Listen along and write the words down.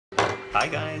Hi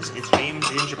guys, it's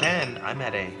James in Japan. I'm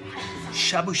at a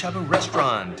Shabu Shabu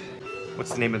restaurant.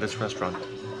 What's the name of this restaurant?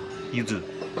 Yuzu.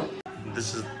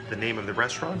 This is the name of the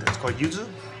restaurant. It's called Yuzu.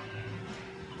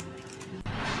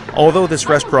 Although this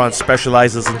restaurant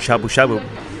specializes in shabu shabu,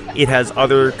 it has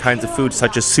other kinds of food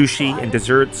such as sushi and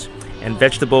desserts and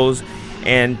vegetables,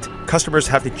 and customers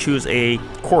have to choose a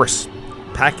course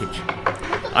package.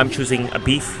 I'm choosing a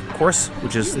beef course,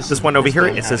 which is this one over here.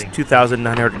 It says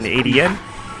 2,980 yen.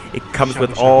 It comes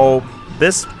with all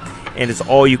this, and it's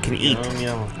all you can eat.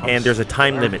 And there's a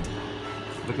time limit.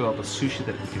 Look at all the sushi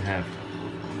that you can have.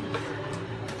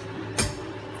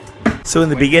 So in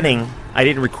the beginning, I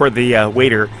didn't record the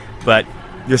waiter, but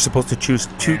you're supposed to choose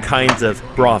two kinds of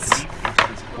broths.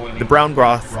 The brown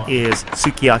broth is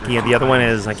sukiyaki, and the other one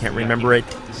is, I can't remember it.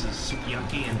 This is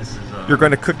sukiyaki, and this is... You're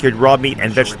going to cook your raw meat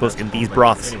and vegetables in these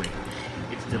broths. Anyway,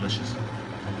 it's delicious.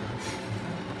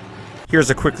 Here's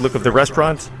a quick look of the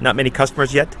restaurant. Not many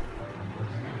customers yet.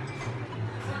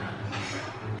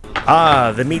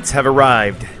 Ah, the meats have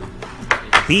arrived.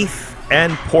 Beef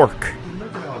and pork.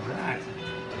 Look at all that.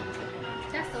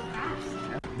 That's so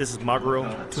fast. This is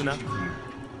maguro tuna.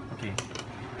 Okay.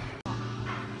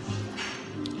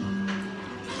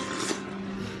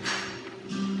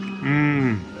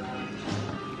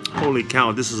 Holy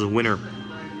cow, this is a winner.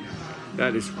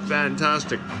 That is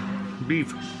fantastic.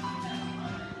 Beef.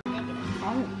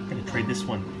 I'm gonna try this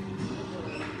one.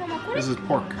 This is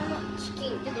pork.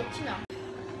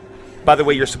 By the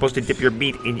way, you're supposed to dip your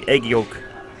meat in egg yolk.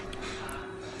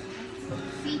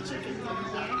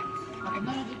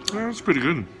 That's pretty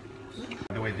good.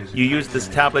 You use this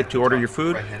tablet to order your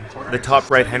food. The top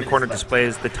right-hand corner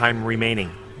displays the time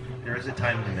remaining. There is a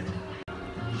time limit.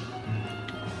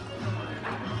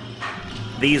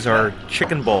 These are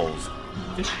chicken balls.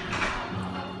 Fish.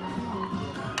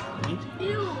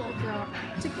 Ew, girl.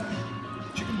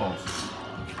 Chicken balls.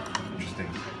 Interesting.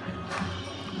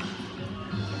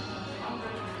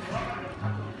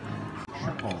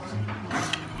 Shrimp balls.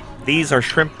 These are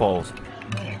shrimp balls.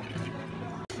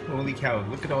 Holy cow,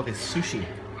 look at all this sushi.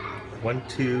 1,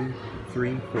 2,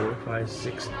 3, 4, 5,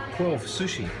 6, 12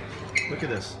 sushi. Look at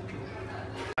this.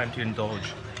 Time to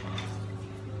indulge.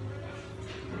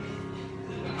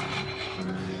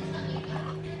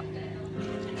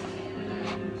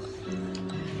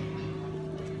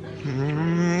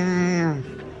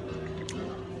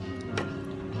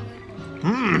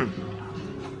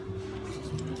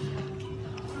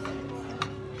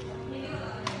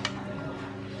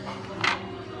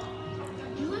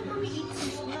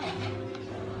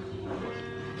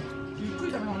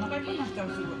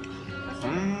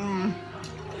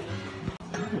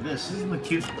 Look at this. Isn't it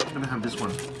cute? I'm gonna have this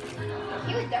one.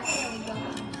 You would definitely go.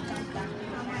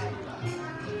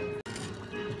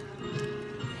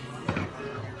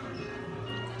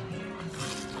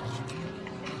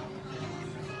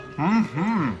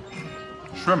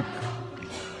 Shrimp.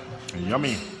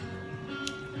 Yummy.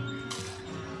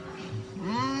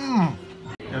 I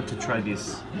have to try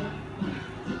this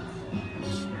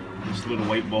little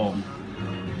white ball.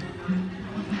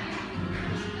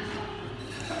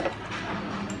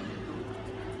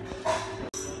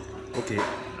 Okay,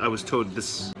 I was told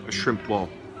this is a shrimp ball.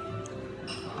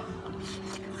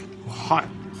 Hot.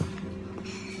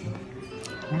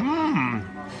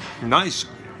 Nice.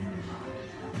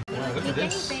 Wow, look at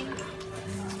this. So you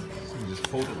just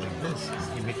fold it like this.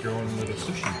 You make your own little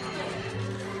sushi.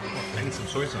 Oh, I need some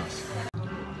soy sauce.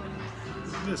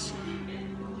 Look at this.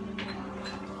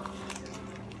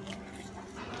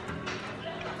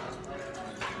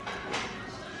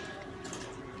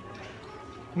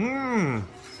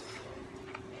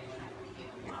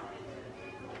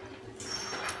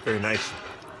 Very nice.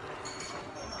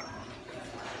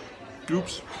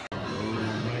 Oops. Oh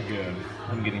my god.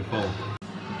 I'm getting full.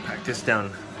 Pack this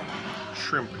down.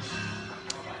 Shrimp.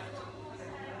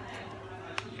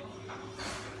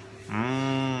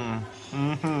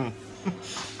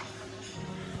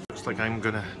 Looks like I'm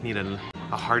gonna need a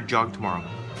hard jog tomorrow.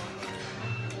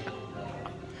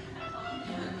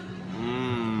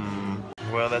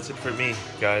 Well, that's it for me,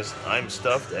 guys. I'm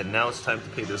stuffed, and now it's time to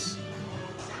pay this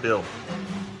bill.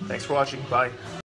 Thanks for watching. Bye.